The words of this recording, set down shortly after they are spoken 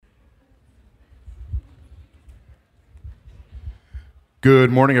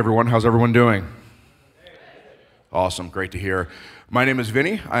Good morning, everyone. How's everyone doing? Awesome. Great to hear. My name is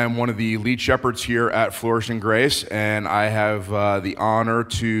Vinny. I am one of the lead shepherds here at Flourishing Grace, and I have the honor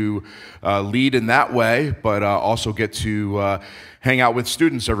to lead in that way, but also get to hang out with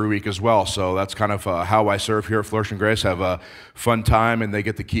students every week as well. So that's kind of how I serve here at Flourishing Grace. Have a fun time, and they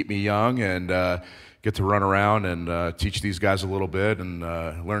get to keep me young and get to run around and teach these guys a little bit and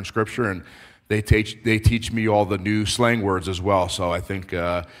learn scripture. And they teach me all the new slang words as well. So I think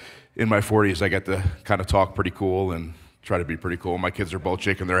in my 40s, I get to kind of talk pretty cool and try to be pretty cool. My kids are both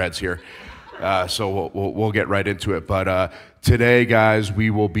shaking their heads here. So we'll get right into it. But today, guys, we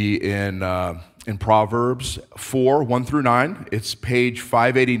will be in Proverbs 4, 1 through 9. It's page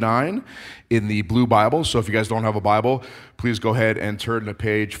 589 in the blue Bible. So if you guys don't have a Bible, please go ahead and turn to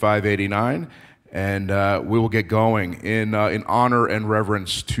page 589. And we will get going. In honor and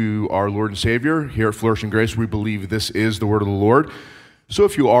reverence to our Lord and Savior, here at Flourishing Grace, we believe this is the word of the Lord. So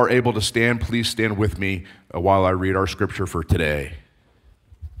if you are able to stand, please stand with me while I read our scripture for today.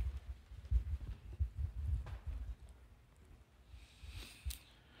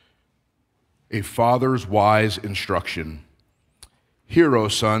 A father's wise instruction. Hear, O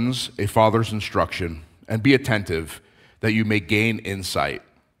sons, a father's instruction, and be attentive, that you may gain insight.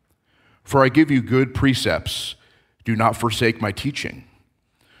 For I give you good precepts. Do not forsake my teaching.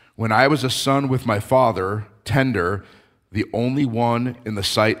 When I was a son with my father, tender, the only one in the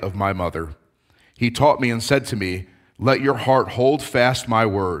sight of my mother, he taught me and said to me, let your heart hold fast my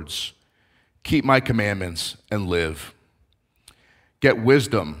words. Keep my commandments and live. Get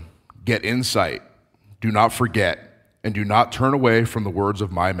wisdom, get insight. Do not forget, and do not turn away from the words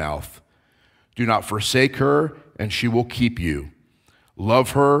of my mouth. Do not forsake her, and she will keep you.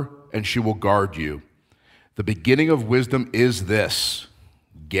 Love her, and she will guard you. The beginning of wisdom is this: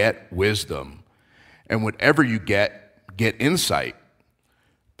 get wisdom. And whatever you get insight.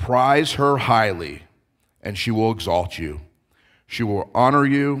 Prize her highly, and she will exalt you. She will honor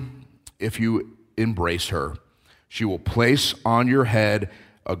you if you embrace her. She will place on your head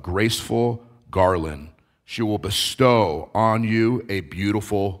a graceful garland. She will bestow on you a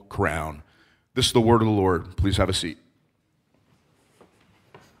beautiful crown. This is the word of the Lord. Please have a seat.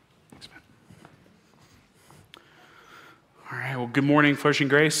 All right, well, good morning, Flourishing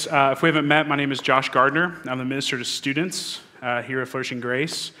Grace. If we haven't met, my name is Josh Gardner. I'm the minister to students here at Flourishing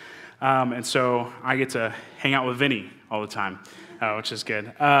Grace. And so I get to hang out with Vinny all the time, which is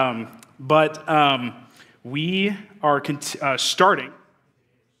good. But we are starting.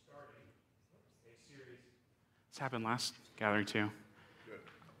 This happened last gathering too.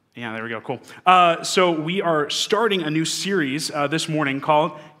 Yeah, there we go, cool. So we are starting a new series this morning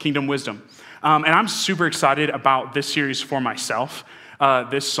called Kingdom Wisdom. And I'm super excited about this series for myself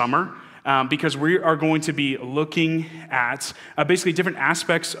this summer because we are going to be looking at basically different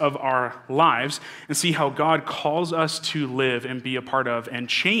aspects of our lives and see how God calls us to live and be a part of and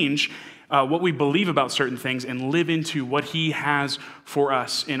change what we believe about certain things and live into what he has for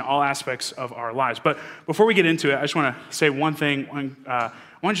us in all aspects of our lives. But before we get into it, I just want to say one thing. I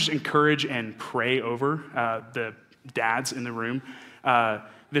want to just encourage and pray over the dads in the room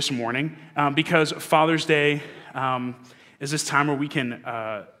this morning, because Father's Day is this time where we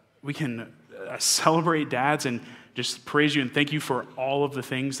can celebrate dads and just praise you and thank you for all of the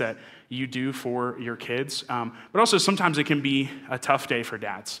things that you do for your kids. But also sometimes it can be a tough day for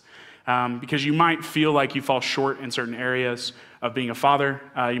dads because you might feel like you fall short in certain areas of being a father.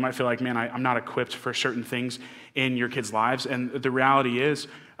 You might feel like, man, I'm not equipped for certain things in your kids' lives. And the reality is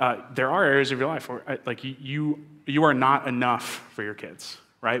there are areas of your life where like you are not enough for your kids.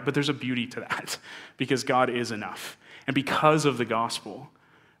 Right? But there's a beauty to that because God is enough. And because of the gospel,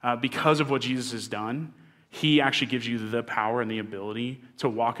 because of what Jesus has done, he actually gives you the power and the ability to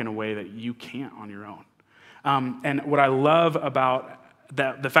walk in a way that you can't on your own. And what I love about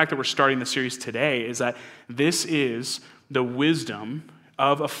the fact that we're starting the series today is that this is the wisdom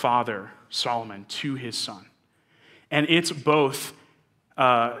of a father, Solomon, to his son. And it's both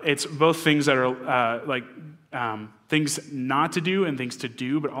things that are things not to do and things to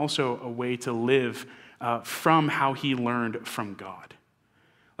do, but also a way to live from how he learned from God.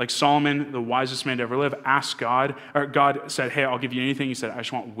 Like Solomon, the wisest man to ever live, asked God, or God said, hey, I'll give you anything. He said, I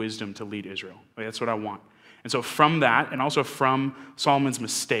just want wisdom to lead Israel. Like, that's what I want. And so from that, and also from Solomon's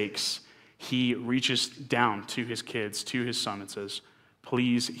mistakes, he reaches down to his kids, to his son, and says,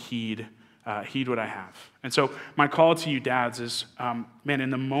 please heed what I have. And so my call to you dads is, man, in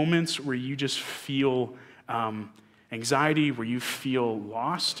the moments where you just feel anxiety, where you feel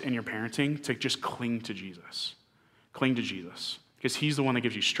lost in your parenting, to just cling to Jesus. Cling to Jesus, because he's the one that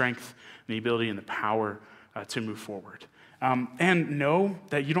gives you strength and the ability and the power to move forward. And know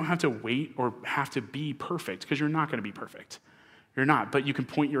that you don't have to wait or have to be perfect, because you're not going to be perfect. You're not, but you can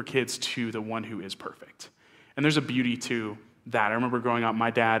point your kids to the one who is perfect. And there's a beauty to that. I remember growing up, my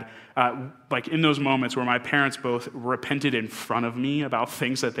dad, like in those moments where my parents both repented in front of me about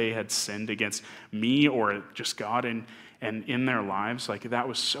things that they had sinned against me or just God and in their lives, like that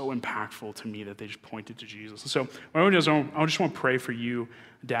was so impactful to me that they just pointed to Jesus. And so what I just want to pray for you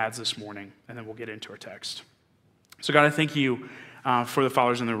dads this morning, and then we'll get into our text. So God, I thank you for the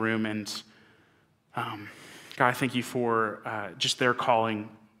fathers in the room, and God, I thank you for just their calling,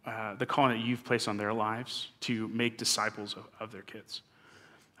 the calling that you've placed on their lives to make disciples of their kids.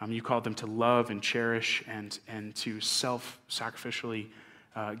 You called them to love and cherish and to self-sacrificially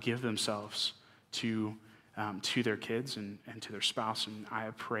give themselves to their kids and to their spouse. And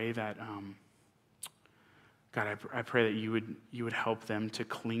I pray that, God, I pray that you would help them to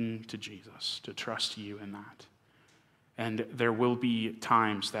cling to Jesus, to trust you in that. And there will be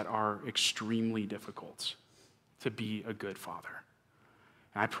times that are extremely difficult to be a good father.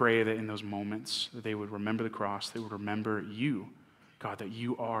 And I pray that in those moments that they would remember the cross, they would remember you, God, that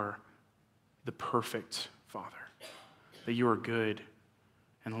you are the perfect Father, that you are good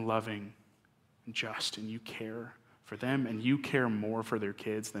and loving and just, and you care for them, and you care more for their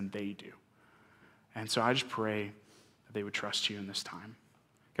kids than they do. And so I just pray that they would trust you in this time.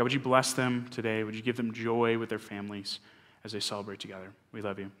 God, would you bless them today? Would you give them joy with their families as they celebrate together? We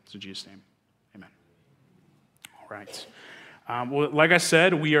love you. It's in Jesus' name. Amen. All right. Well, like I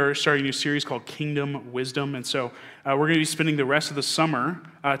said, we are starting a new series called Kingdom Wisdom. And so we're going to be spending the rest of the summer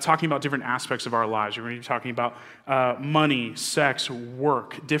talking about different aspects of our lives. We're going to be talking about money, sex,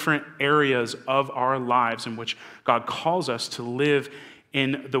 work, different areas of our lives in which God calls us to live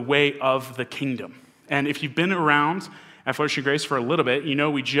in the way of the kingdom. And if you've been around at Flourishing Grace for a little bit, you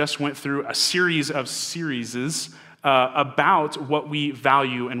know we just went through a series of series about what we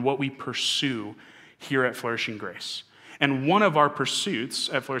value and what we pursue here at Flourishing Grace. And one of our pursuits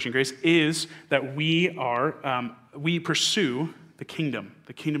at Flourishing Grace is that we pursue the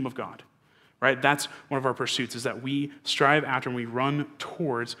kingdom of God, right? That's one of our pursuits, is that we strive after and we run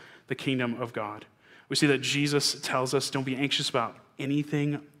towards the kingdom of God. We see that Jesus tells us, don't be anxious about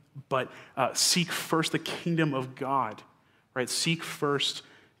anything, but seek first the kingdom of God, right? Seek first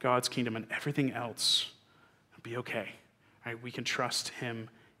God's kingdom, and everything else will be okay, right? We can trust him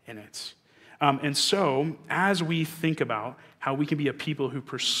in it. And so, as we think about how we can be a people who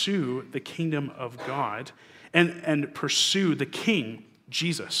pursue the kingdom of God and pursue the King,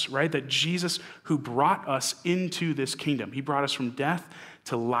 Jesus, right? That Jesus who brought us into this kingdom, he brought us from death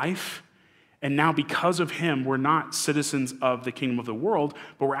to life. And now because of him, we're not citizens of the kingdom of the world,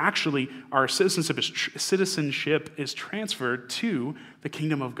 but we're actually, our citizenship is transferred to the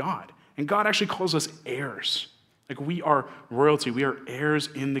kingdom of God. And God actually calls us heirs. Like we are royalty, we are heirs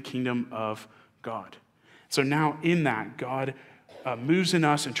in the kingdom of God. So now in that, God moves in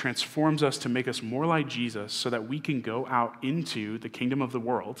us and transforms us to make us more like Jesus so that we can go out into the kingdom of the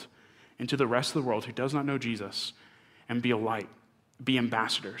world, into the rest of the world who does not know Jesus, and be a light, be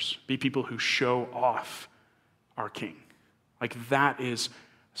ambassadors, be people who show off our King. Like that is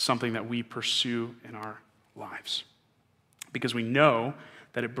something that we pursue in our lives because we know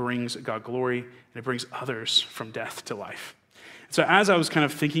that it brings God glory and it brings others from death to life. So as I was kind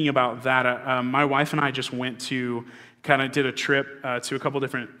of thinking about that, my wife and I just did a trip to a couple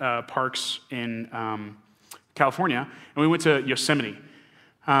different parks in California, and we went to Yosemite.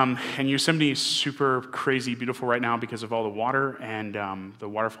 And Yosemite is super crazy beautiful right now because of all the water, and the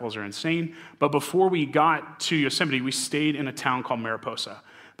waterfalls are insane. But before we got to Yosemite, we stayed in a town called Mariposa,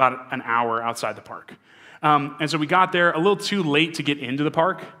 about an hour outside the park. And so we got there a little too late to get into the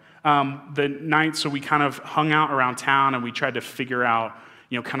park the night, so we kind of hung out around town and we tried to figure out,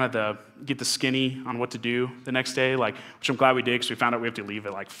 get the skinny on what to do the next day, which I'm glad we did because we found out we have to leave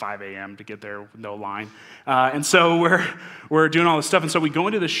at 5 a.m. to get there with no line. And so we're doing all this stuff. And so we go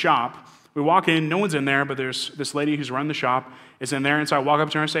into the shop, we walk in, no one's in there, but there's this lady who's running the shop is in there. And so I walk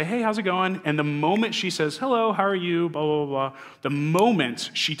up to her and say, hey, how's it going? And the moment she says, hello, how are you, blah, blah, blah, the moment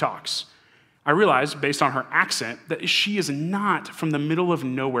she talks, I realized, based on her accent, that she is not from the middle of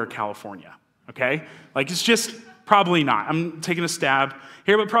nowhere, California, okay? It's just probably not. I'm taking a stab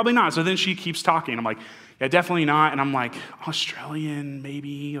here, but probably not. So then she keeps talking. I'm like, yeah, definitely not. And I'm like, Australian,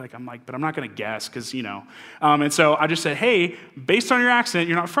 maybe. But I'm not going to guess because, And so I just said, hey, based on your accent,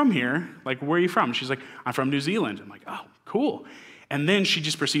 you're not from here. Where are you from? She's like, I'm from New Zealand. I'm like, oh, cool. And then she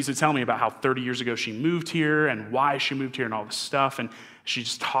just proceeds to tell me about how 30 years ago she moved here and why she moved here and all this stuff. And she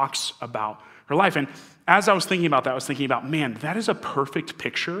just talks about her life. And as I was thinking about that, I was thinking about, man, that is a perfect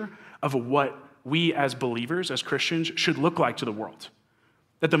picture of what we as believers, as Christians, should look like to the world.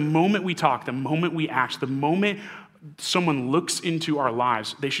 That the moment we talk, the moment we act, the moment someone looks into our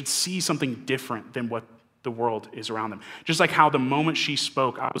lives, they should see something different than what the world is around them. Just like how the moment she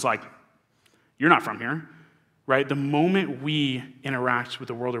spoke, I was like, you're not from here, right? The moment we interact with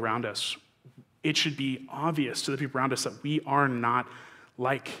the world around us, it should be obvious to the people around us that we are not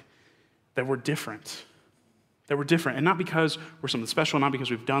like, that we're different. That we're different. And not because we're something special, not because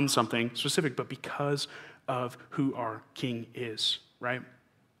we've done something specific, but because of who our King is, right?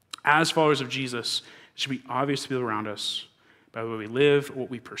 As followers of Jesus, it should be obvious to people around us by the way we live, what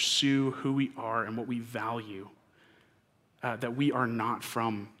we pursue, who we are, and what we value, that we are not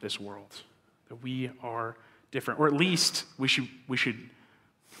from this world, that we are different, or at least we should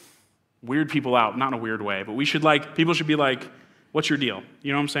weird people out, not in a weird way, but people should be like, what's your deal?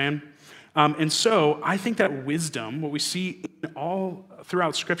 You know what I'm saying? And so I think that wisdom, what we see all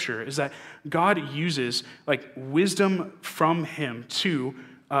throughout Scripture, is that God uses wisdom from him to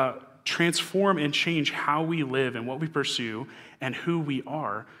transform and change how we live and what we pursue and who we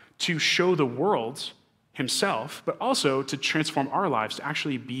are, to show the world himself, but also to transform our lives to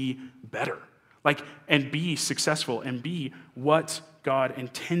actually be better, and be successful and be what God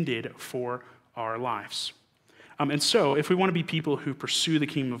intended for our lives. And so if we want to be people who pursue the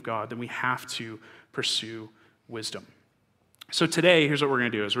kingdom of God, then we have to pursue wisdom. So today, here's what we're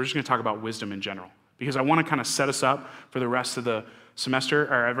going to do, is we're just going to talk about wisdom in general, because I want to kind of set us up for the rest of the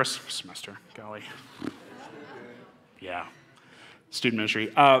golly. Yeah, student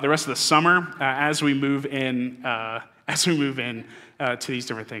ministry. The rest of the summer, as we move in to these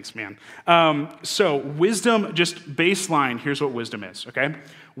different things, man. So wisdom, just baseline, here's what wisdom is, okay?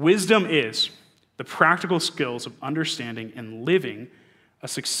 Wisdom is the practical skills of understanding and living a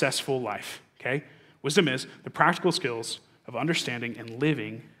successful life, okay? Wisdom is the practical skills of understanding and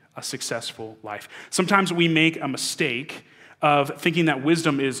living a successful life. Sometimes we make a mistake of thinking that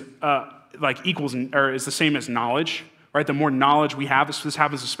wisdom is equals or is the same as knowledge, right? The more knowledge we have, this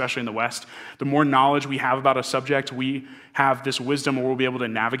happens especially in the West, the more knowledge we have about a subject, we have this wisdom where we'll be able to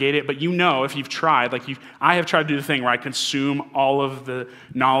navigate it. But if you've tried, I have tried to do the thing where I consume all of the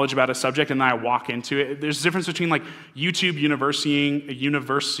knowledge about a subject and then I walk into it. There's a difference between YouTube universitying,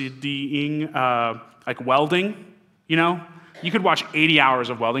 welding, You could watch 80 hours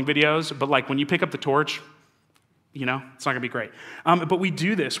of welding videos, but when you pick up the torch, it's not going to be great. But we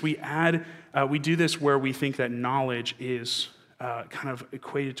do this. We do this where we think that knowledge is kind of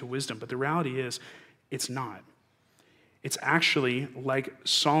equated to wisdom. But the reality is, it's not. It's actually, like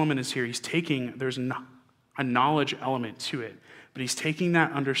Solomon is here, there's a knowledge element to it. But he's taking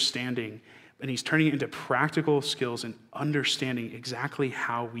that understanding and he's turning it into practical skills and understanding exactly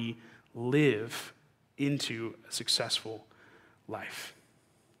how we live into a successful life.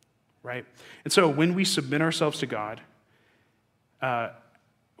 Right? And so when we submit ourselves to God, and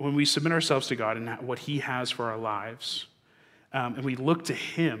what he has for our lives, and we look to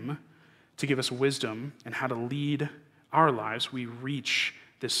him to give us wisdom and how to lead our lives, we reach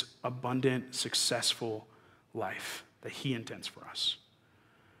this abundant, successful life that he intends for us.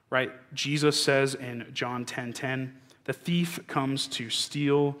 Right? Jesus says in John 10:10, the thief comes to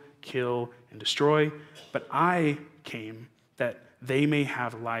steal, kill, and destroy, but I came that they may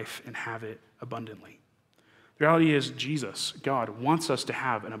have life and have it abundantly. The reality is Jesus, God, wants us to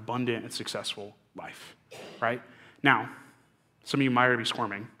have an abundant and successful life, right? Now, some of you might already be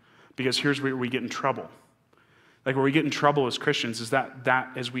squirming, because here's where we get in trouble. Where we get in trouble as Christians is that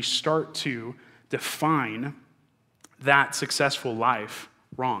as we start to define that successful life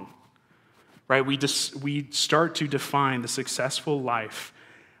wrong, right? We start to define the successful life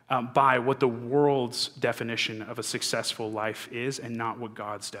by what the world's definition of a successful life is and not what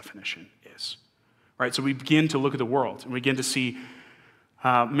God's definition is, right? So we begin to look at the world and we begin to see,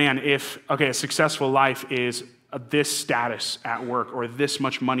 a successful life is this status at work or this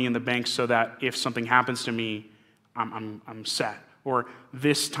much money in the bank so that if something happens to me, I'm set. Or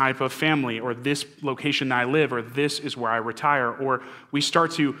this type of family, or this location that I live, or this is where I retire. Or we start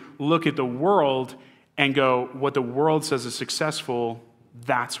to look at the world and go, what the world says is successful,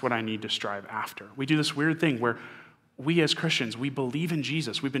 that's what I need to strive after. We do this weird thing where we as Christians, we believe in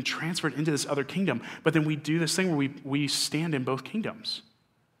Jesus. We've been transferred into this other kingdom, but then we do this thing where we stand in both kingdoms,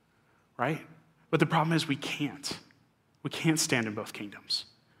 right? But the problem is we can't. We can't stand in both kingdoms.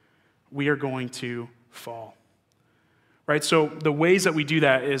 We are going to fall. Right? So the ways that we do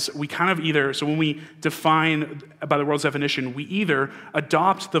that is we kind of when we define by the world's definition, we either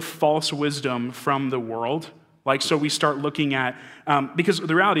adopt the false wisdom from the world, so we start looking at, because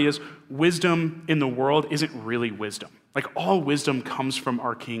the reality is wisdom in the world isn't really wisdom. Like all wisdom comes from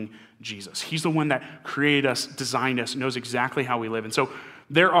our King Jesus. He's the one that created us, designed us, knows exactly how we live. And so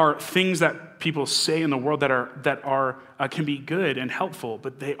there are things that people say in the world that can be good and helpful,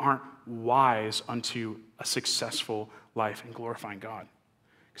 but they aren't wise unto a successful life and glorifying God,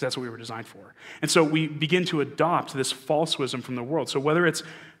 because that's what we were designed for. And so we begin to adopt this false wisdom from the world. So whether it's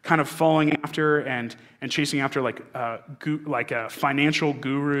kind of falling after and chasing after financial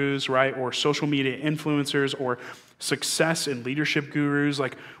gurus, right, or social media influencers, or success and leadership gurus,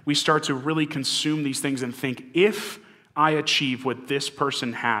 like we start to really consume these things and think, if I achieve what this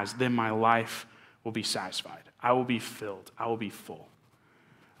person has, then my life will be satisfied. I will be filled. I will be full.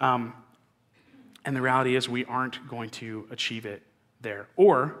 And the reality is we aren't going to achieve it there.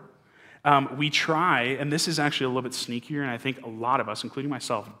 Or we try, and this is actually a little bit sneakier, and I think a lot of us, including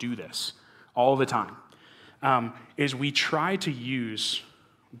myself, do this all the time, is we try to use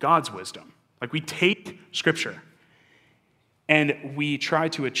God's wisdom. Like we take Scripture and we try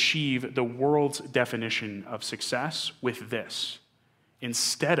to achieve the world's definition of success with this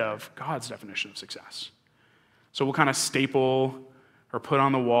instead of God's definition of success. So we'll kind of staple or put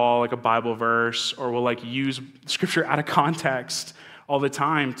on the wall like a Bible verse, or we'll like use Scripture out of context all the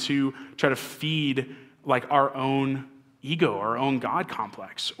time to try to feed like our own ego, our own God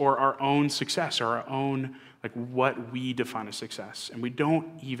complex, or our own success, or our own like what we define as success. And we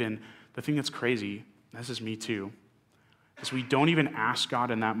don't even, the thing that's crazy, this is me too, is we don't even ask God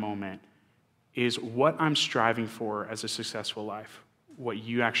in that moment, is what I'm striving for as a successful life what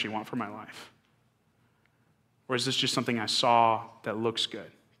you actually want for my life? Or is this just something I saw that looks good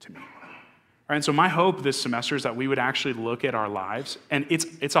to me? All right, and so my hope this semester is that we would actually look at our lives, and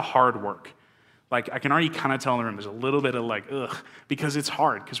it's a hard work. Like I can already kind of tell in the room, there's a little bit of like, ugh, because it's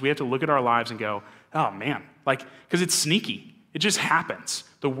hard, because we have to look at our lives and go, oh man, like, because it's sneaky. It just happens.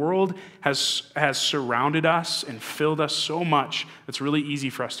 The world has surrounded us and filled us so much, it's really easy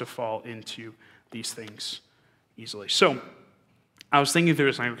for us to fall into these things easily. So I was thinking through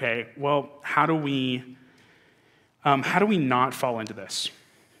this, like, okay, well, how do we not fall into this?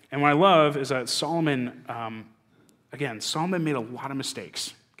 And what I love is that Solomon made a lot of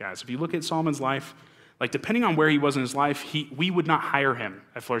mistakes, guys. If you look at Solomon's life, like depending on where he was in his life, we would not hire him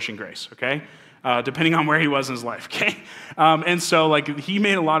at Flourishing Grace, okay? Depending on where he was in his life, okay? And so like he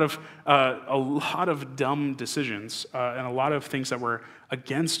made a lot of dumb decisions and a lot of things that were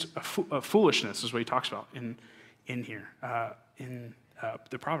against foolishness, is what he talks about in here, in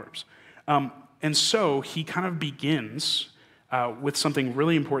the Proverbs. And so he kind of begins with something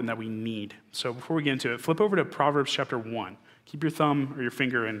really important that we need. So before we get into it, flip over to Proverbs chapter 1. Keep your thumb or your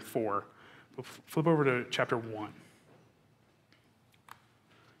finger in 4. Flip over to chapter 1.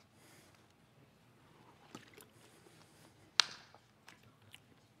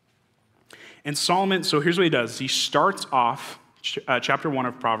 And Solomon, so here's what he does. He starts off chapter 1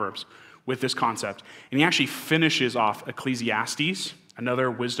 of Proverbs with this concept, and he actually finishes off Ecclesiastes,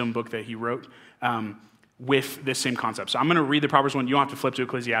 another wisdom book that he wrote, with this same concept. So I'm going to read the Proverbs one. You don't have to flip to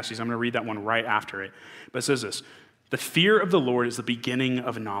Ecclesiastes. I'm going to read that one right after it. But it says this: the fear of the Lord is the beginning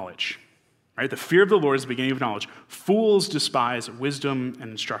of knowledge. Right? The fear of the Lord is the beginning of knowledge. Fools despise wisdom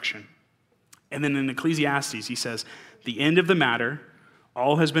and instruction. And then in Ecclesiastes, he says, the end of the matter,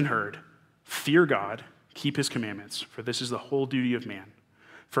 all has been heard. Fear God, keep his commandments, for this is the whole duty of man.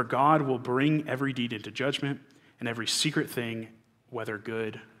 For God will bring every deed into judgment and every secret thing, whether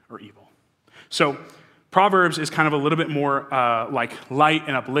good or evil. So Proverbs is kind of a little bit more like light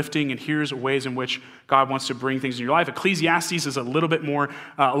and uplifting, and here's ways in which God wants to bring things in your life. Ecclesiastes is a little bit more,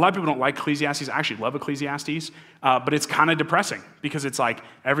 a lot of people don't like Ecclesiastes. I actually love Ecclesiastes, but it's kind of depressing because it's like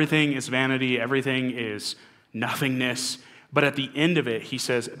everything is vanity, everything is nothingness. But at the end of it, he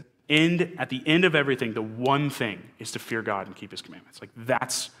says, at the end of everything, the one thing is to fear God and keep his commandments. Like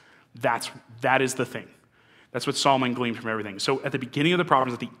that is the thing. That's what Solomon gleaned from everything. So at the beginning of the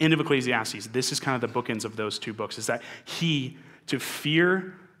Proverbs, at the end of Ecclesiastes, this is kind of the bookends of those two books, is that to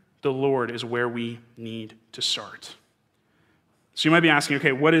fear the Lord is where we need to start. So you might be asking,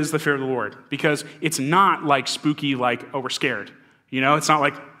 okay, what is the fear of the Lord? Because it's not like spooky, like, oh, we're scared. You know, it's not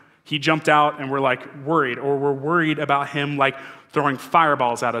like he jumped out and we're like worried, or we're worried about him like throwing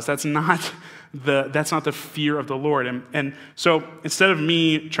fireballs at us. That's not the fear of the Lord. And so instead of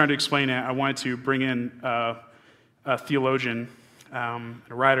me trying to explain it, I wanted to bring in a theologian, a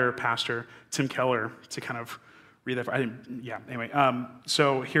writer, pastor, Tim Keller, to kind of read that. Anyway.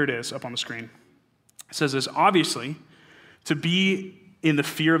 So here it is up on the screen. It says this: obviously, to be in the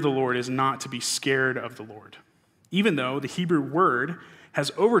fear of the Lord is not to be scared of the Lord, even though the Hebrew word has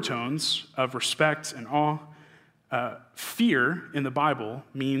overtones of respect and awe. Fear in the Bible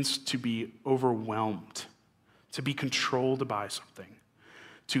means to be overwhelmed, to be controlled by something.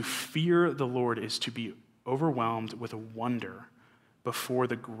 To fear the Lord is to be overwhelmed with a wonder before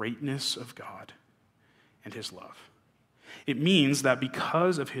the greatness of God and his love. It means that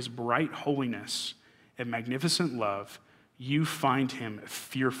because of his bright holiness and magnificent love, you find him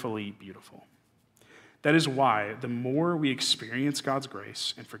fearfully beautiful. That is why the more we experience God's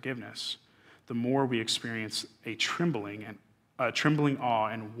grace and forgiveness, the more we experience a trembling awe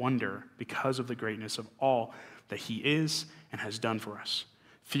and wonder because of the greatness of all that he is and has done for us.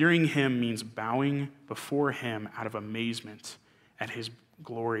 Fearing him means bowing before him out of amazement at his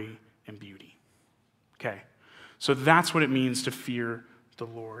glory and beauty. Okay, so that's what it means to fear the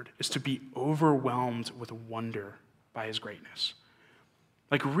Lord, is to be overwhelmed with wonder by his greatness.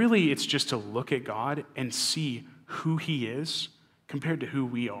 Like really, it's just to look at God and see who he is compared to who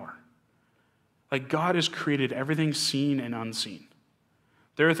we are. Like God has created everything seen and unseen.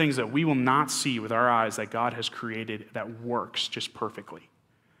 There are things that we will not see with our eyes that God has created that works just perfectly.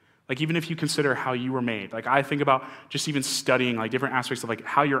 Like even if you consider how you were made, like I think about just even studying like different aspects of like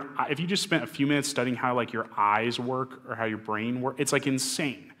how if you just spent a few minutes studying how like your eyes work or how your brain works, it's like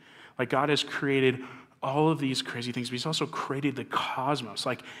insane. Like God has created all of these crazy things, but he's also created the cosmos,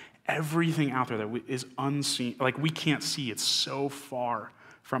 like everything out there that is unseen, like we can't see, it's so far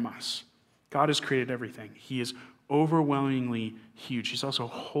from us. God has created everything. He is overwhelmingly huge. He's also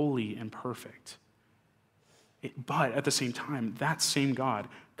holy and perfect. But at the same time, that same God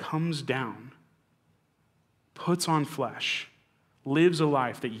comes down, puts on flesh, lives a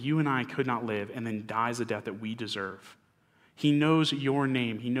life that you and I could not live, and then dies a death that we deserve. He knows your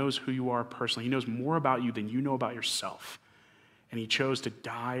name. He knows who you are personally. He knows more about you than you know about yourself. And he chose to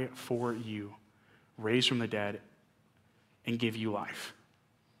die for you, raise from the dead, and give you life.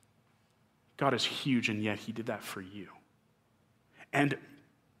 God is huge, and yet he did that for you. And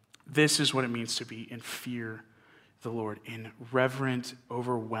this is what it means to be in fear of the Lord, in reverent,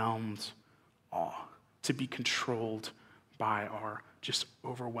 overwhelmed awe, to be controlled by our just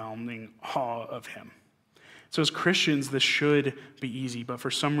overwhelming awe of him. So as Christians, this should be easy, but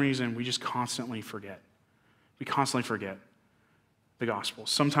for some reason, we just constantly forget. We constantly forget the gospel.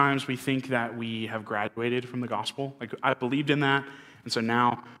 Sometimes we think that we have graduated from the gospel. Like, I believed in that, and so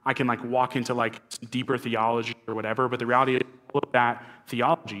now I can like walk into like deeper theology or whatever, but the reality is all of that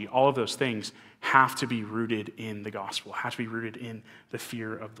theology, all of those things have to be rooted in the gospel, have to be rooted in the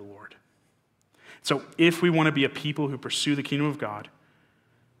fear of the Lord. So if we want to be a people who pursue the kingdom of God,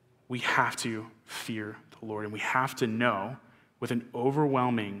 we have to fear the Lord, and we have to know with an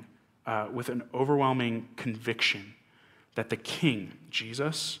overwhelming conviction that the King,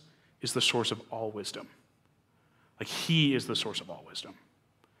 Jesus, is the source of all wisdom. Like he is the source of all wisdom.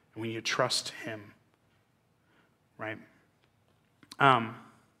 And we need to trust him, right?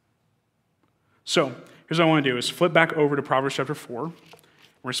 So here's what I want to do is flip back over to Proverbs chapter 4. We're going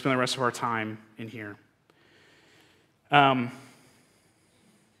to spend the rest of our time in here. And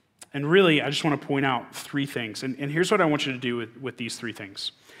really, I just want to point out three things. And here's what I want you to do with these three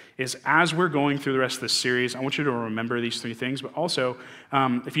things. Is as we're going through the rest of this series, I want you to remember these three things. But also,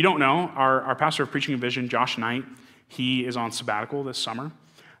 if you don't know, our pastor of Preaching and Vision, Josh Knight, he is on sabbatical this summer.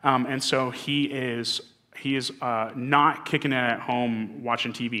 And so he is not kicking it at home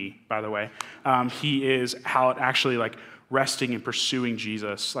watching TV, by the way. He is out actually like resting and pursuing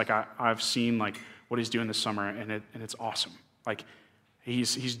Jesus. Like I've seen like what he's doing this summer, and it's awesome. Like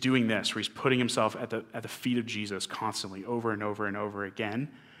he's doing this where he's putting himself at the feet of Jesus constantly, over and over and over again,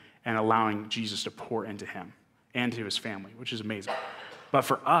 and allowing Jesus to pour into him and to his family, which is amazing. But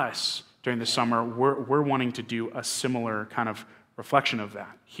for us during the summer, we're wanting to do a similar kind of reflection of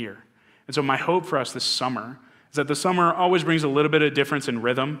that here. And so my hope for us this summer is that the summer always brings a little bit of difference in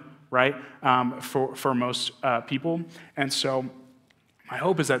rhythm, right, for most people. And so my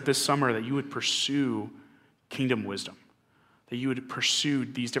hope is that this summer that you would pursue kingdom wisdom, that you would pursue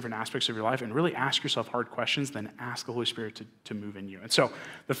these different aspects of your life and really ask yourself hard questions, then ask the Holy Spirit to move in you. And so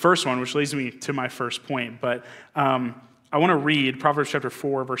the first one, which leads me to my first point, but I want to read Proverbs chapter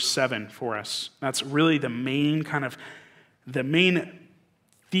 4, verse 7 for us. That's really the main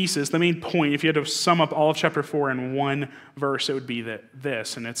thesis, the main point. If you had to sum up all of chapter 4 in one verse, it would be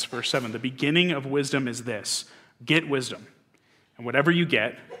this, and it's verse 7. The beginning of wisdom is this: get wisdom. And whatever you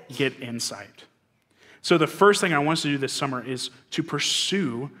get insight. So the first thing I want us to do this summer is to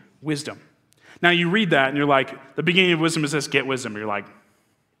pursue wisdom. Now you read that and you're like, the beginning of wisdom is this: get wisdom. You're like,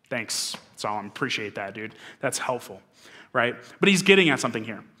 thanks, Solomon, appreciate that, dude. That's helpful, right? But he's getting at something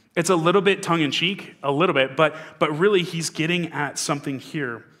here. It's a little bit tongue-in-cheek, a little bit, but really he's getting at something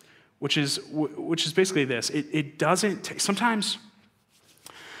here, which is basically this. It doesn't take, sometimes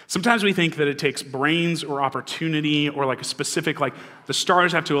Sometimes we think that it takes brains or opportunity or like a specific, like the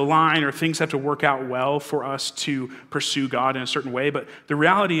stars have to align or things have to work out well for us to pursue God in a certain way. But the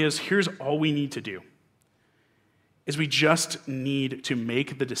reality is, here's all we need to do, is we just need to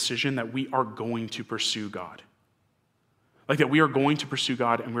make the decision that we are going to pursue God. Like that we are going to pursue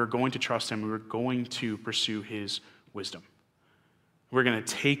God and we're going to trust him. We're going to pursue his wisdom. We're going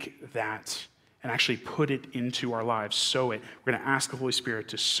to take that and actually put it into our lives, sow it. We're going to ask the Holy Spirit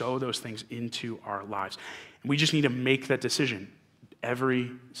to sow those things into our lives. And we just need to make that decision every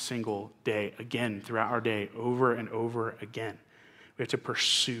single day, again, throughout our day, over and over again. We have to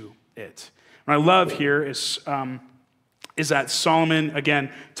pursue it. What I love here is that Solomon,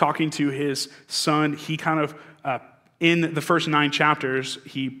 again, talking to his son, he kind of, in the first 9 chapters,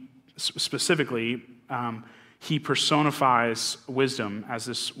 he specifically, he personifies wisdom as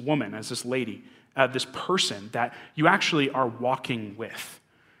this woman, as this lady, this person that you actually are walking with,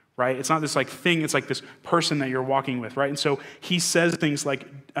 right? It's not this like thing, it's like this person that you're walking with, right? And so he says things like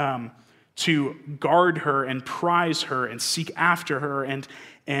to guard her and prize her and seek after her and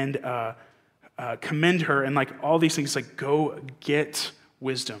commend her and like all these things, like go get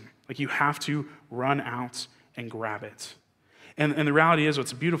wisdom. Like you have to run out and grab it. And the reality is,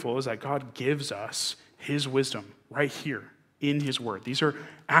 what's beautiful is that God gives us his wisdom right here in his word. These are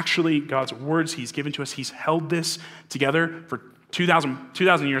actually God's words he's given to us. He's held this together for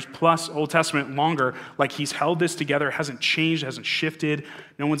 2,000 years plus Old Testament longer. Like he's held this together, hasn't changed, hasn't shifted.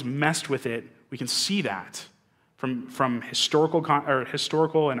 No one's messed with it. We can see that from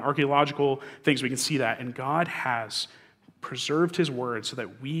historical and archaeological things. We can see that. And God has preserved his word so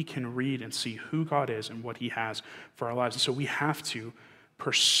that we can read and see who God is and what he has for our lives. And so we have to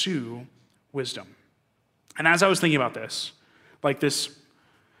pursue wisdom. And as I was thinking about this, like this,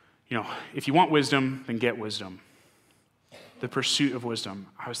 if you want wisdom, then get wisdom. The pursuit of wisdom.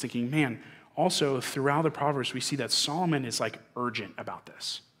 I was thinking, man, also throughout the Proverbs, we see that Solomon is like urgent about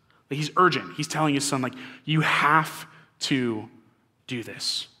this. Like he's urgent. He's telling his son, like, you have to do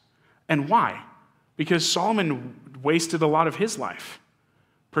this. And why? Because Solomon wasted a lot of his life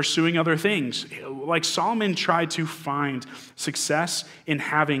pursuing other things. Like Solomon tried to find success in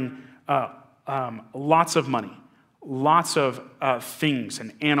having lots of money, lots of things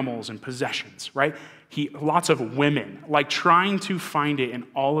and animals and possessions, right? Lots of women, like trying to find it in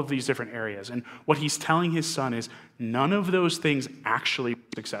all of these different areas. And what he's telling his son is none of those things actually were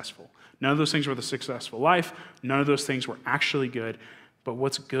successful. None of those things were the successful life. None of those things were actually good. But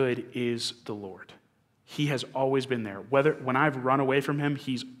what's good is the Lord. He has always been there. When I've run away from him,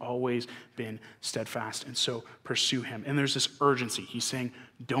 he's always been steadfast. And so pursue him. And there's this urgency. He's saying,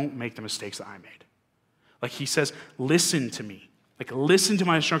 don't make the mistakes that I made. Like he says, listen to me. Like listen to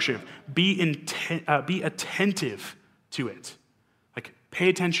my instruction. Be attentive to it. Like pay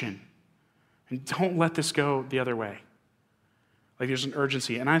attention. And don't let this go the other way. Like there's an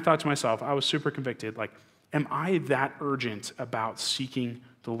urgency. And I thought to myself, I was super convicted. Like, am I that urgent about seeking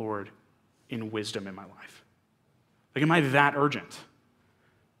the Lord in wisdom in my life? Like, am I that urgent?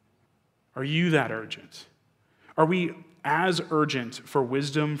 Are you that urgent? Are we as urgent for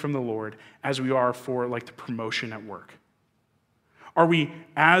wisdom from the Lord as we are for like the promotion at work? Are we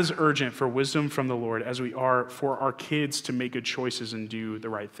as urgent for wisdom from the Lord as we are for our kids to make good choices and do the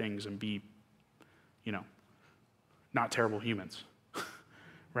right things and be, not terrible humans,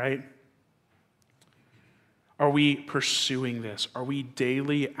 right? Are we pursuing this? Are we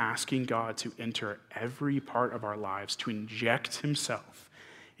daily asking God to enter every part of our lives, to inject himself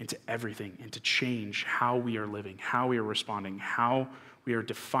into everything and to change how we are living, how we are responding, how we are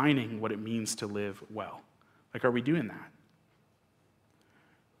defining what it means to live well? Like, are we doing that?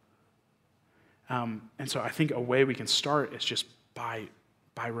 And so I think a way we can start is just by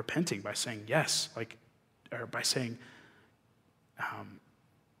repenting, by saying yes, or by saying,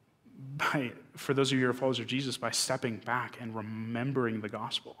 for those of you who are followers of Jesus, by stepping back and remembering the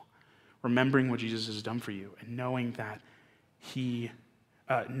gospel, remembering what Jesus has done for you, and knowing that he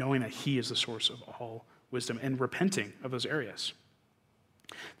is the source of all wisdom, and repenting of those areas.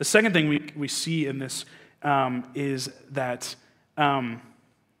 The second thing we see in this is that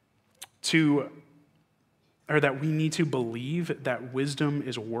that we need to believe that wisdom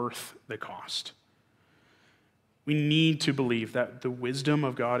is worth the cost. We need to believe that the wisdom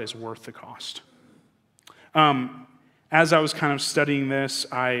of God is worth the cost. As I was kind of studying this,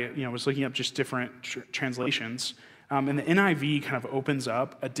 I was looking up just different translations, and the NIV kind of opens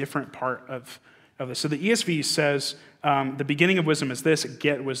up a different part of this. So the ESV says, the beginning of wisdom is this: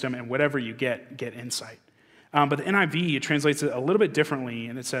 get wisdom, and whatever you get insight. But the NIV translates it a little bit differently,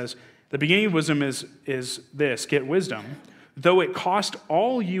 and it says, the beginning of wisdom is this: get wisdom. though it cost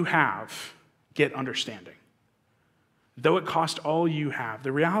all you have, get understanding. Though it cost all you have.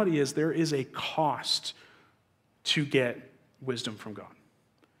 The reality is there is a cost to get wisdom from God.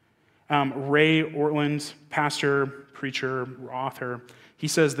 Ray Ortland, pastor, preacher, author, he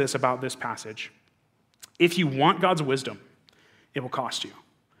says this about this passage. If you want God's wisdom, it will cost you.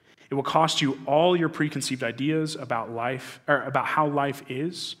 It will cost you all your preconceived ideas about life, or about how life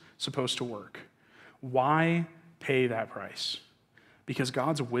is supposed to work. Why pay that price? Because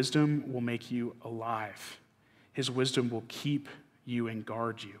God's wisdom will make you alive. His wisdom will keep you and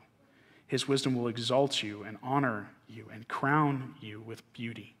guard you. His wisdom will exalt you and honor you and crown you with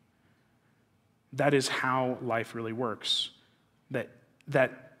beauty. That is how life really works.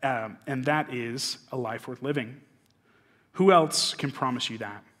 And that is a life worth living. Who else can promise you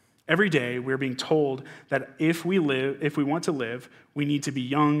that? Every day we're being told that if we want to live, we need to be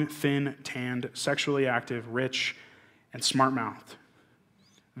young, thin, tanned, sexually active, rich, and smart-mouthed.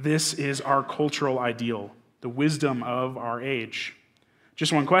 This is our cultural ideal, the wisdom of our age.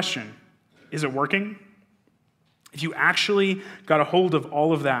 Just one question. Is it working? If you actually got a hold of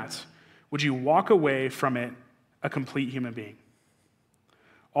all of that, would you walk away from it a complete human being?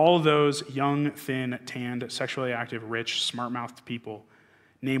 All of those young, thin, tanned, sexually active, rich, smart-mouthed people,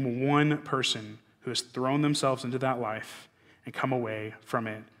 name one person who has thrown themselves into that life and come away from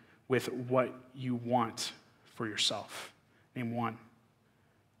it with what you want for yourself. Name one.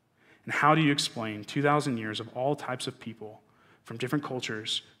 And how do you explain 2,000 years of all types of people from different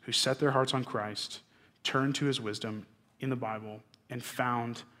cultures who set their hearts on Christ, turned to his wisdom in the Bible, and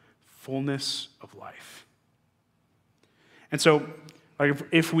found fullness of life? And so,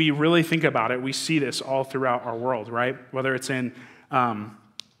 if we really think about it, we see this all throughout our world, right? Whether it's in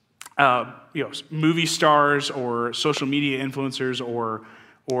movie stars or social media influencers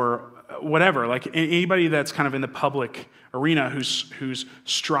or whatever, like anybody that's kind of in the public arena who's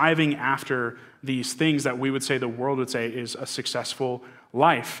striving after these things that we would say, the world would say, is a successful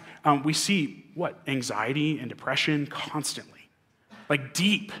life. We see anxiety and depression constantly, like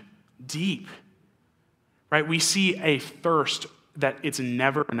deep, right? We see a thirst that it's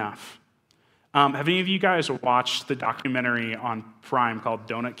never enough. Have any of you guys watched the documentary on Prime called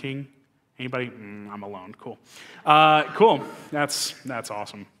Donut King? Anybody? I'm alone. Cool. Cool. That's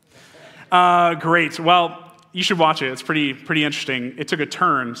awesome. Great. Well, you should watch it. It's pretty interesting. It took a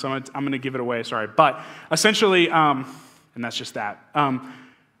turn, so I'm going to give it away. Sorry, but essentially, and that's just that.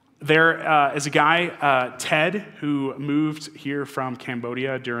 There is a guy, Ted, who moved here from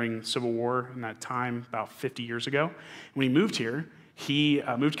Cambodia during Civil War in that time, about 50 years ago. When he moved here, he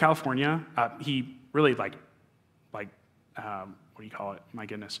moved to California. He really what do you call it? My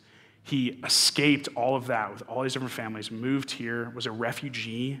goodness. He escaped all of that with all these different families, moved here, was a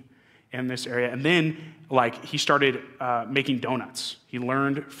refugee in this area, and then he started making donuts. He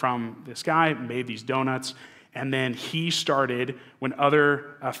learned from this guy, made these donuts, and then he started, when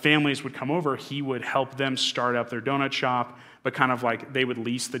other families would come over, he would help them start up their donut shop, but kind of they would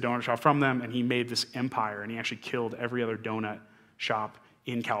lease the donut shop from them, and he made this empire, and he actually killed every other donut shop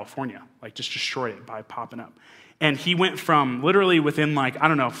in California, just destroyed it by popping up. And he went from literally within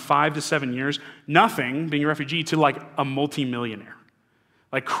 5 to 7 years, nothing, being a refugee, to a multimillionaire.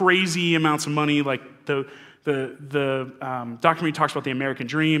 Crazy amounts of money, the documentary talks about the American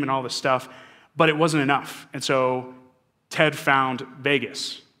dream and all this stuff, but it wasn't enough. And so Ted found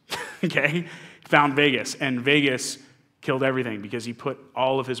Vegas, okay? Found Vegas, and Vegas killed everything because he put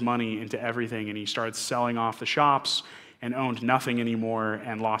all of his money into everything, and he started selling off the shops and owned nothing anymore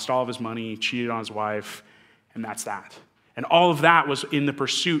and lost all of his money, cheated on his wife, and that's that. And all of that was in the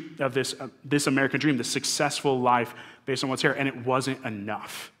pursuit of this American dream, this successful life based on what's here, and it wasn't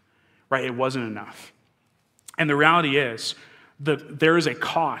enough, right? It wasn't enough. And the reality is, there is a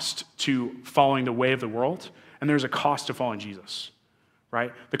cost to following the way of the world, and there's a cost to following Jesus,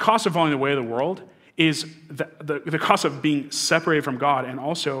 right? The cost of following the way of the world is the cost of being separated from God, and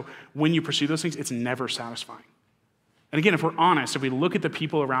also when you pursue those things, it's never satisfying. And again, if we're honest, if we look at the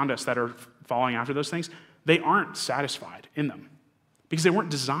people around us that are following after those things, they aren't satisfied in them because they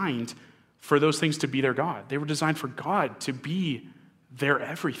weren't designed for those things to be their God. They were designed for God to be their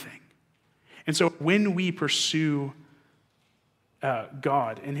everything. And so when we pursue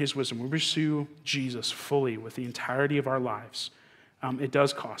God and his wisdom, when we pursue Jesus fully with the entirety of our lives, it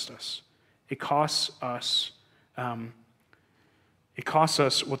does cost us. It costs us what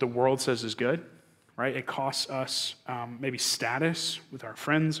the world says is good, right? It costs us maybe status with our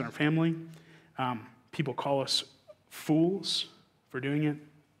friends and our family. People call us fools for doing it.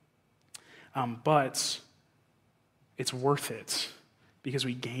 But it's worth it because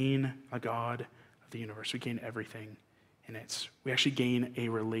we gain a God of the universe. We gain everything in it. We actually gain a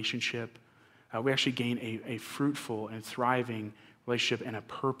relationship. We actually gain a fruitful and thriving relationship and a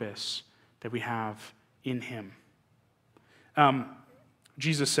purpose that we have in him.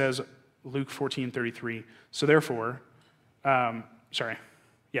 Jesus says, Luke 14:33, so therefore,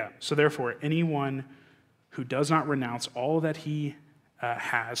 anyone who does not renounce all that he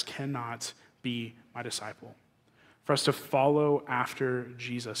has cannot be my disciple. For us to follow after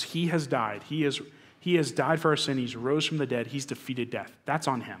Jesus, he has died. He has died for our sin. He's rose from the dead. He's defeated death. That's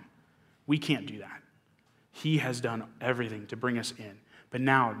on him. We can't do that. He has done everything to bring us in. But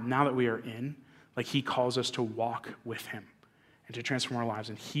now that we are in, like he calls us to walk with him and to transform our lives,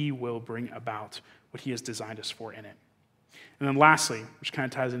 and he will bring about what he has designed us for in it. And then lastly, which kind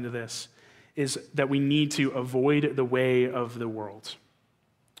of ties into this, is that we need to avoid the way of the world.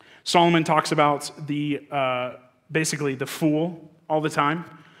 Solomon talks about basically the fool all the time.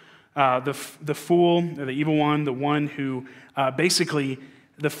 The fool, or the evil one, the one who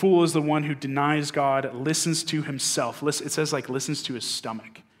the fool is the one who denies God, listens to himself. It says like listens to his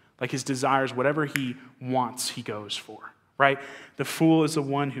stomach, like his desires, whatever he wants, he goes for, right? The fool is the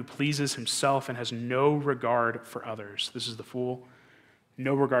one who pleases himself and has no regard for others. This is the fool,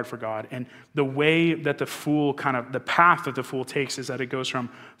 no regard for God. And the way that the path that the fool takes is that it goes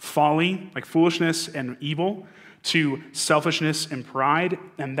from folly, like foolishness and evil, to selfishness and pride,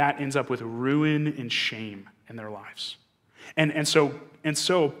 and that ends up with ruin and shame in their lives. And so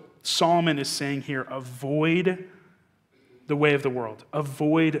Solomon is saying here, avoid the way of the world.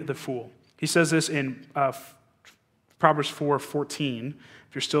 Avoid the fool. He says this in Proverbs 4:14.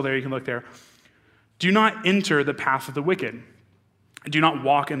 If you're still there, you can look there. Do not enter the path of the wicked. Do not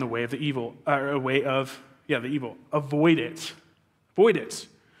walk in the way of the evil, the evil. Avoid it. Avoid it.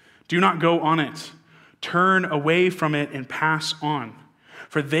 Do not go on it. Turn away from it and pass on.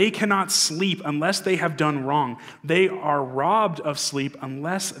 For they cannot sleep unless they have done wrong. They are robbed of sleep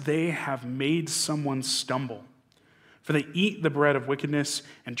unless they have made someone stumble. For they eat the bread of wickedness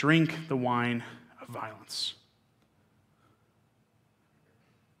and drink the wine of violence.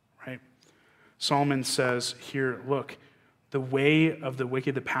 Right? Solomon says here, look, the way of the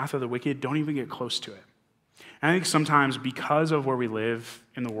wicked, the path of the wicked, don't even get close to it. And I think sometimes because of where we live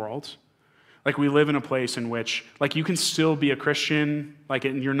in the world, like we live in a place in which, like you can still be a Christian, like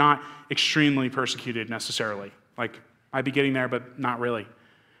and you're not extremely persecuted necessarily. Like I'd be getting there, but not really,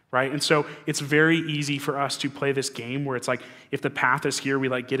 right? And so it's very easy for us to play this game where it's like, if the path is here, we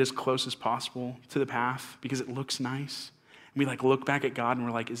like get as close as possible to the path because it looks nice. And we like look back at God and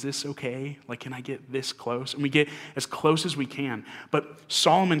we're like, is this okay? Like, can I get this close? And we get as close as we can. But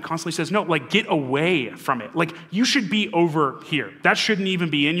Solomon constantly says, no, like get away from it. Like you should be over here. That shouldn't even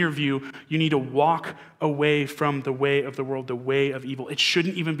be in your view. You need to walk away from the way of the world, the way of evil. It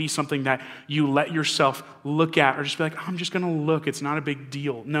shouldn't even be something that you let yourself look at or just be like, oh, I'm just going to look. It's not a big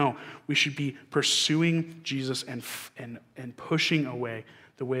deal. No, we should be pursuing Jesus and pushing away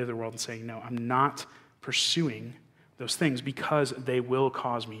the way of the world and saying, no, I'm not pursuing those things because they will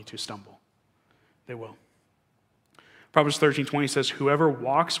cause me to stumble. They will. Proverbs 13:20 says, whoever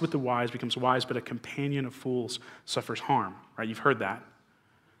walks with the wise becomes wise, but a companion of fools suffers harm. Right? You've heard that,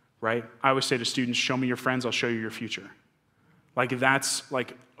 right? I always say to students, show me your friends, I'll show you your future. Like that's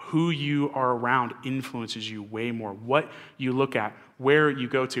like who you are around influences you way more. What you look at, where you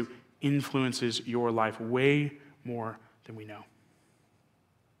go to influences your life way more than we know.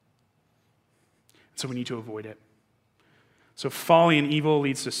 So we need to avoid it. So folly and evil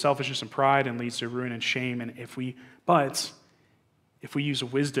leads to selfishness and pride and leads to ruin and shame. And if we use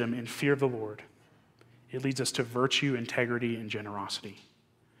wisdom and fear of the Lord, it leads us to virtue, integrity, and generosity.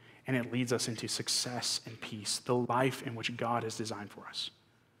 And it leads us into success and peace, the life in which God has designed for us.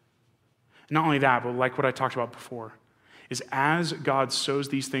 Not only that, but like what I talked about before, is as God sows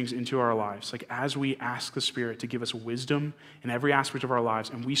these things into our lives, like as we ask the Spirit to give us wisdom in every aspect of our lives,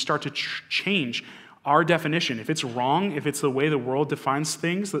 and we start to change our definition, if it's wrong, if it's the way the world defines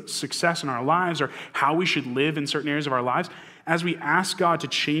things, that success in our lives or how we should live in certain areas of our lives, as we ask God to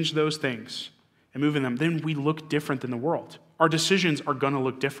change those things and move in them, then we look different than the world. Our decisions are going to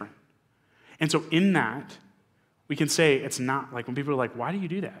look different. And so in that, we can say it's not like when people are like, why do you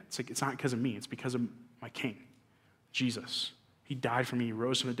do that? It's like, it's not because of me. It's because of my King, Jesus. He died for me. He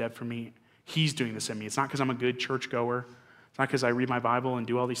rose from the dead for me. He's doing this in me. It's not because I'm a good churchgoer. It's not because I read my Bible and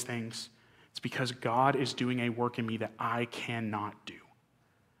do all these things. It's because God is doing a work in me that I cannot do.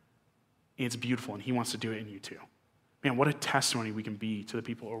 It's beautiful, and he wants to do it in you too. Man, what a testimony we can be to the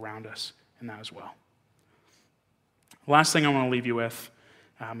people around us in that as well. Last thing I want to leave you with,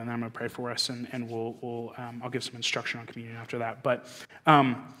 and then I'm going to pray for us, and I'll give some instruction on communion after that. But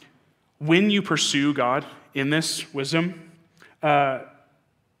when you pursue God in this wisdom,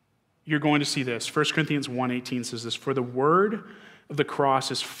 you're going to see this. 1 Corinthians 1:18 says this, "For the word of the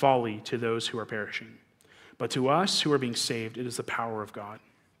cross is folly to those who are perishing, but to us who are being saved, it is the power of God."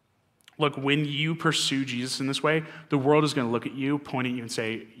 Look, when you pursue Jesus in this way, the world is going to look at you, point at you, and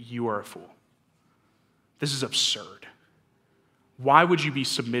say, "You are a fool. This is absurd. Why would you be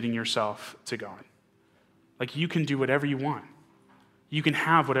submitting yourself to God? Like, you can do whatever you want. You can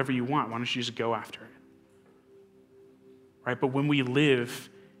have whatever you want. Why don't you just go after it?" Right? But when we live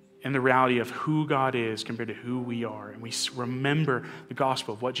in the reality of who God is compared to who we are, and we remember the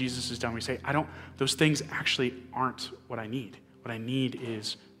gospel of what Jesus has done, we say, those things actually aren't what I need. What I need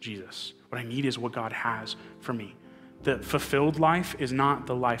is Jesus. What I need is what God has for me. The fulfilled life is not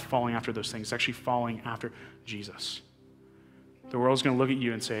the life following after those things. It's actually following after Jesus. The world's going to look at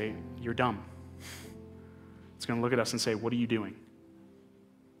you and say, "You're dumb." It's going to look at us and say, "What are you doing?"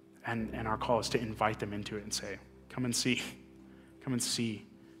 And our call is to invite them into it and say, "Come and see. Come and see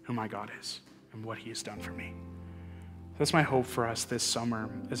who my God is and what he has done for me." That's my hope for us this summer,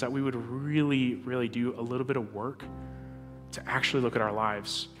 is that we would really, really do a little bit of work to actually look at our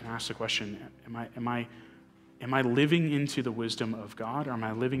lives and ask the question, am I living into the wisdom of God, or am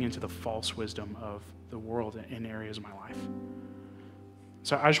I living into the false wisdom of the world in areas of my life?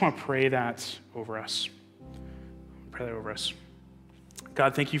 So I just want to pray that over us.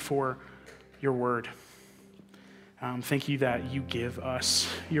 God, thank you for your word. Thank you that you give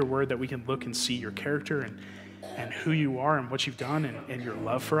us your word, that we can look and see your character and who you are and what you've done and your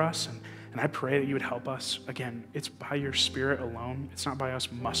love for us. And I pray that you would help us. Again, it's by your Spirit alone. It's not by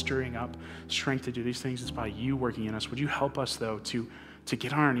us mustering up strength to do these things. It's by you working in us. Would you help us, though, to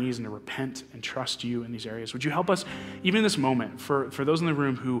get on our knees and to repent and trust you in these areas? Would you help us, even in this moment, for those in the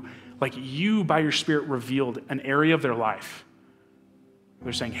room who, like, you, by your Spirit, revealed an area of their life.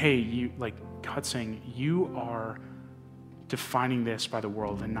 They're saying, hey, God's saying, you are defining this by the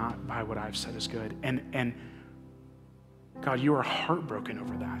world and not by what I've said is good. And God, you are heartbroken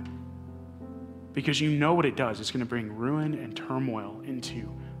over that, because you know what it does. It's going to bring ruin and turmoil into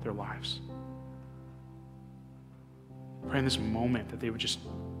their lives. Pray in this moment that they would just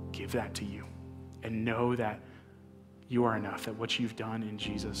give that to you and know that you are enough, that what you've done in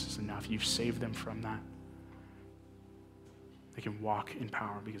Jesus is enough. You've saved them from that. They can walk in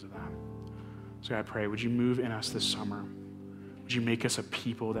power because of that. So I pray, would you move in us this summer? Would you make us a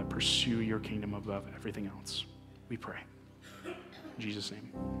people that pursue your kingdom above everything else? We pray. In Jesus' name,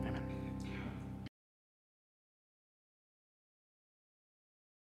 amen.